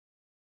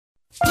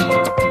The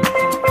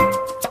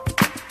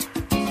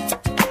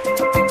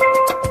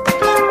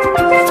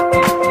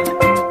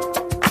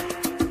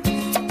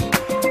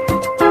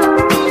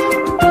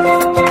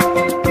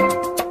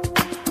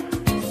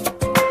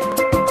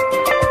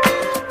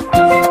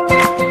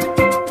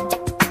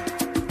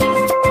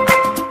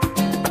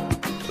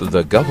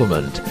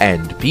government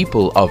and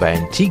people of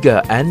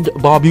Antigua and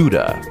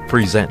Barbuda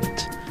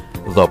present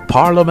the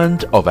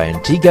Parliament of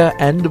Antigua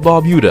and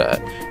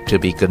Barbuda to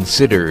be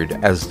considered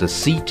as the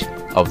seat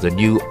of the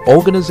new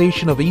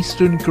Organization of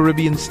Eastern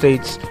Caribbean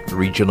States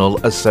Regional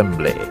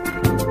Assembly.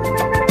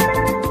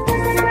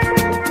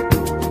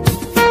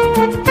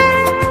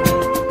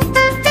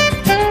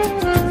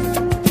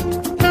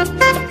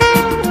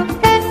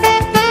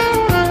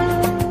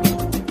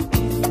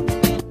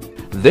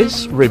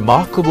 This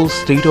remarkable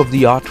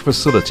state-of-the-art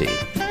facility,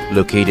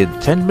 located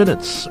 10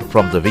 minutes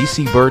from the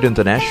V.C. Byrd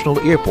International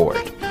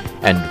Airport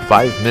and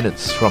 5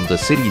 minutes from the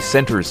city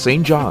center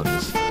St.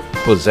 John's,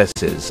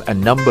 possesses a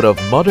number of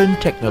modern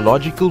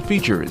technological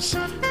features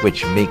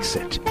which makes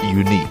it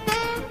unique.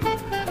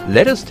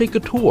 Let us take a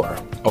tour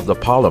of the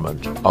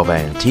Parliament of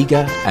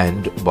Antigua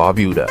and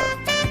Barbuda.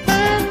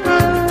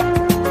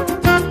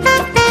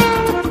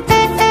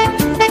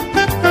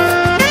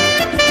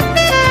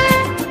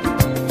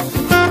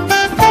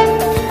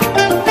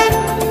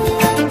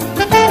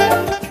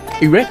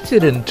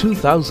 Erected in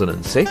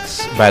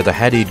 2006 by the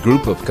Hadid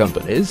Group of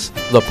Companies,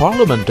 the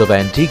Parliament of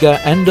Antigua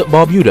and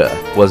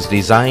Barbuda was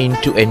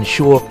designed to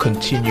ensure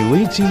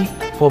continuity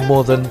for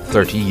more than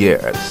 30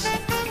 years.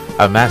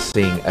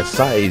 Amassing a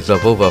size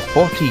of over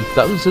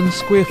 40,000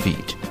 square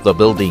feet, the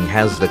building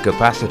has the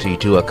capacity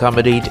to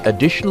accommodate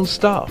additional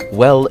staff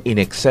well in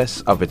excess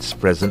of its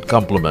present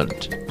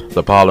complement.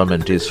 The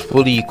Parliament is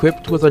fully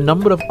equipped with a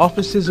number of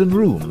offices and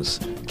rooms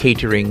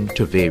catering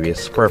to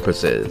various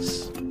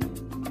purposes.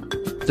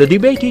 The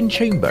debating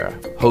chamber,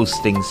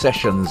 hosting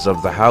sessions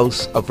of the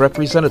House of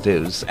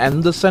Representatives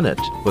and the Senate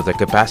with a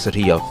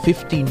capacity of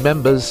 15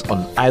 members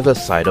on either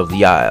side of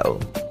the aisle.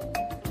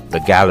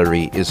 The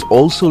gallery is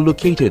also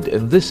located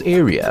in this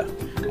area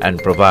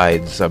and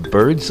provides a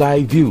bird's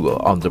eye view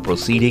on the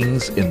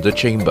proceedings in the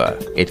chamber.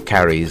 It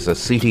carries a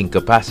seating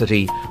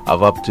capacity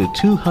of up to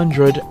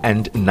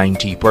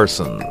 290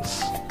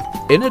 persons.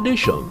 In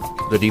addition,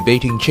 the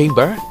debating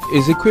chamber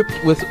is equipped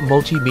with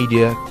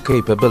multimedia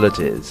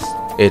capabilities.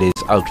 It is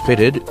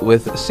outfitted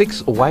with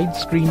 6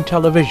 widescreen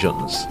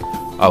televisions,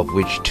 of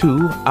which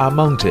 2 are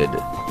mounted.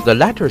 The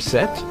latter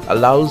set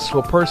allows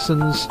for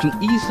persons to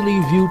easily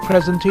view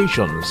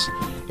presentations,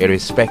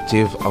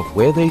 irrespective of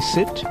where they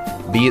sit,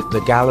 be it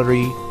the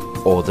gallery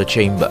or the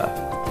chamber.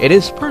 It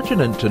is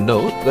pertinent to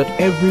note that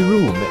every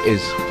room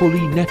is fully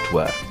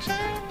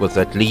networked, with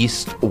at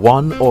least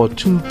 1 or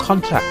 2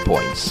 contact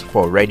points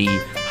for ready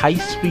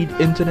high-speed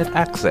internet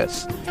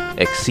access,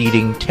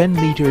 exceeding 10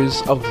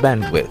 meters of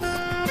bandwidth.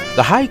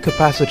 The high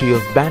capacity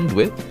of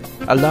bandwidth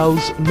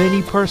allows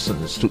many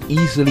persons to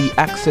easily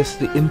access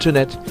the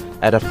internet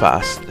at a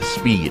fast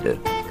speed.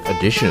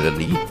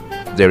 Additionally,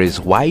 there is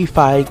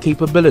Wi-Fi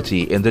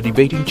capability in the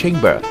debating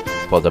chamber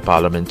for the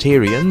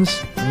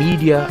parliamentarians,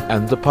 media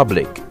and the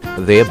public,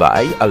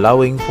 thereby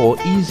allowing for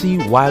easy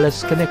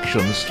wireless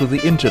connections to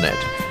the internet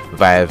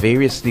via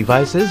various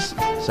devices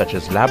such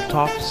as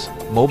laptops,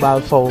 mobile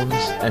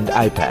phones and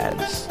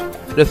iPads.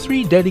 The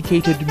 3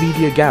 dedicated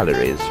media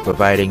galleries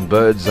providing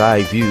bird's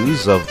eye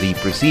views of the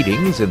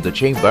proceedings in the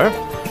chamber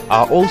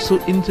are also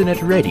internet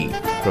ready,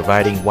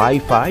 providing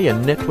Wi-Fi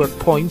and network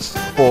points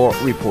for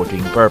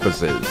reporting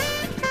purposes.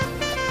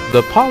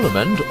 The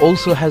Parliament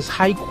also has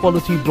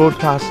high-quality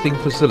broadcasting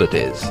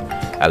facilities,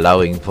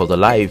 allowing for the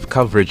live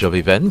coverage of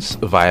events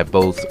via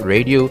both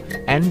radio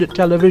and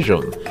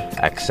television,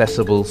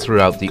 accessible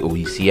throughout the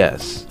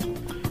OECS.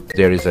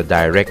 There is a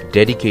direct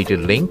dedicated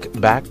link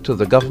back to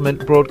the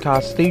government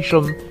broadcast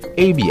station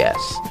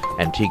ABS,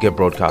 Antigua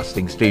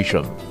Broadcasting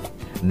Station.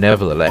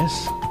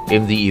 Nevertheless,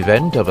 in the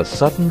event of a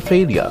sudden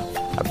failure,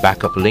 a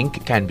backup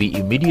link can be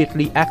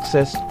immediately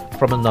accessed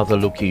from another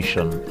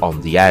location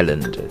on the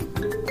island.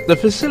 The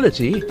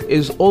facility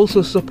is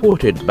also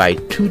supported by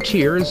 2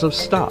 tiers of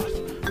staff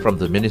from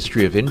the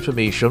Ministry of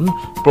Information,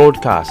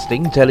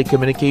 Broadcasting,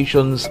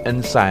 Telecommunications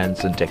and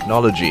Science and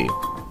Technology.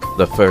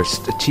 The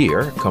first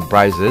tier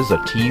comprises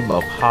a team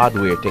of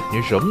hardware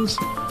technicians,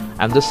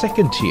 and the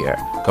second tier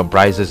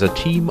comprises a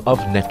team of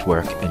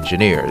network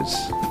engineers.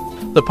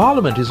 The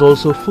Parliament is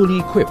also fully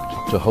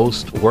equipped to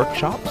host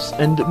workshops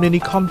and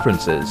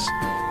mini-conferences,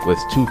 with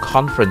 2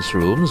 conference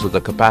rooms with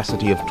a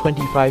capacity of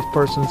 25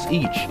 persons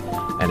each,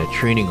 and a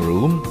training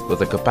room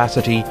with a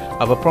capacity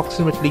of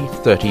approximately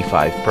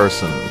 35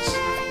 persons.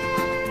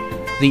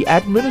 The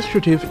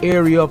administrative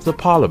area of the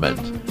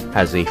Parliament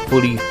has a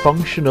fully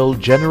functional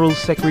General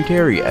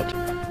Secretariat,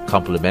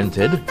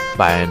 complemented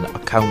by an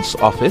Accounts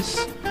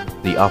Office,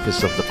 the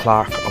Office of the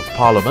Clerk of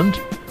Parliament,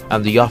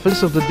 and the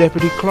Office of the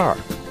Deputy Clerk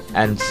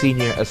and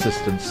Senior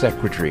Assistant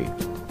Secretary.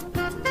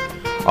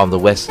 On the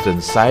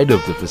western side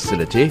of the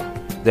facility,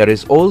 there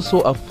is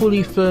also a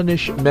fully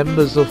furnished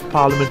Members of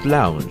Parliament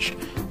lounge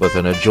with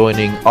an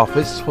adjoining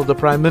office for the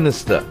Prime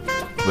Minister,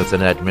 with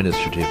an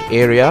administrative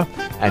area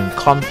and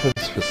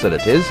conference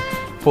facilities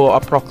for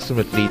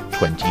approximately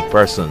 20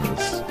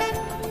 persons.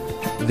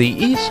 The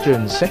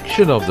eastern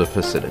section of the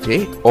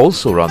facility,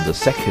 also on the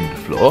second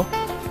floor,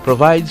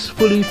 provides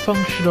fully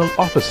functional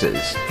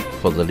offices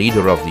for the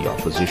Leader of the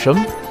Opposition,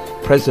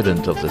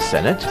 President of the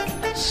Senate,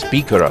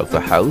 Speaker of the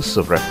House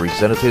of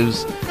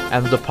Representatives,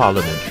 and the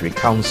Parliamentary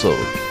Council.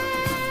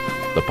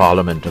 The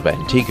Parliament of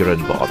Antigua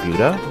and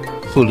Barbuda,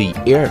 fully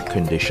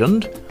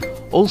air-conditioned,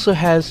 also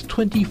has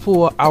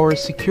 24-hour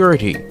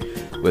security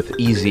with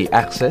easy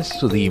access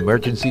to the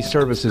emergency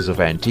services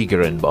of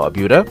Antigua and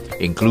Barbuda,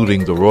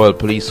 including the Royal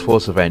Police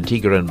Force of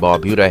Antigua and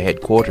Barbuda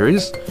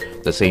headquarters,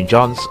 the St.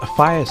 John's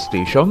Fire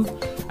Station,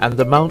 and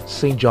the Mount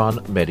St. John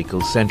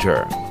Medical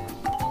Center.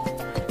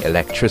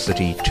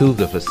 Electricity to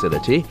the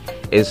facility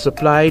is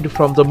supplied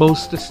from the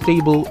most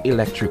stable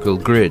electrical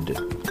grid.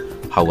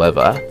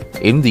 However,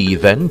 in the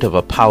event of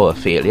a power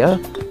failure,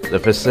 the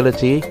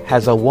facility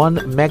has a 1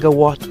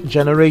 megawatt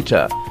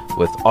generator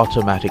with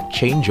automatic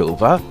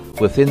changeover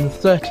within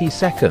 30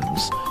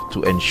 seconds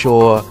to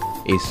ensure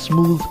a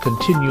smooth,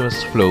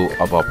 continuous flow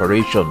of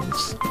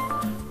operations.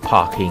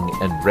 Parking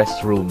and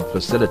restroom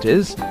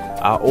facilities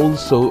are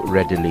also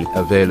readily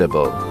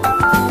available.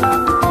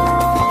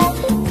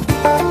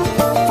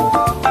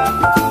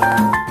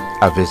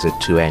 A visit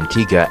to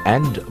Antigua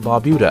and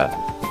Barbuda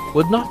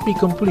would not be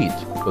complete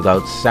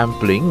without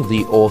sampling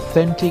the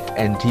authentic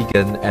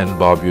Antiguan and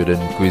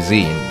Barbudan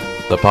cuisine.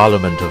 The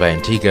Parliament of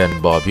Antigua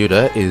and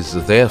Barbuda is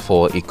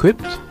therefore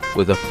equipped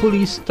with a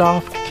fully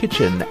staffed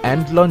kitchen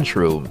and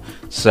lunchroom,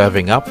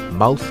 serving up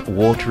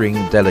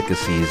mouth-watering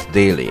delicacies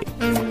daily.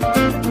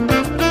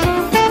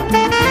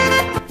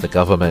 The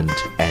government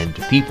and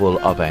people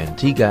of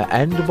Antigua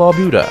and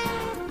Barbuda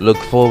look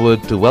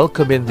forward to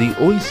welcoming the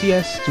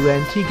OECS to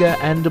Antigua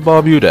and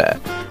Barbuda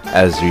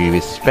as we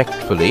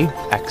respectfully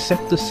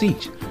accept the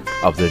seat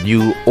of the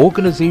new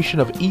Organization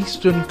of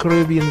Eastern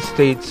Caribbean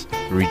States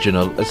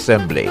Regional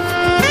Assembly.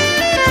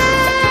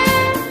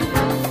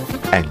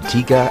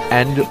 Antigua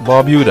and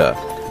Barbuda,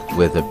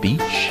 where the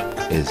beach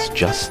is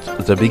just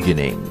the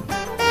beginning.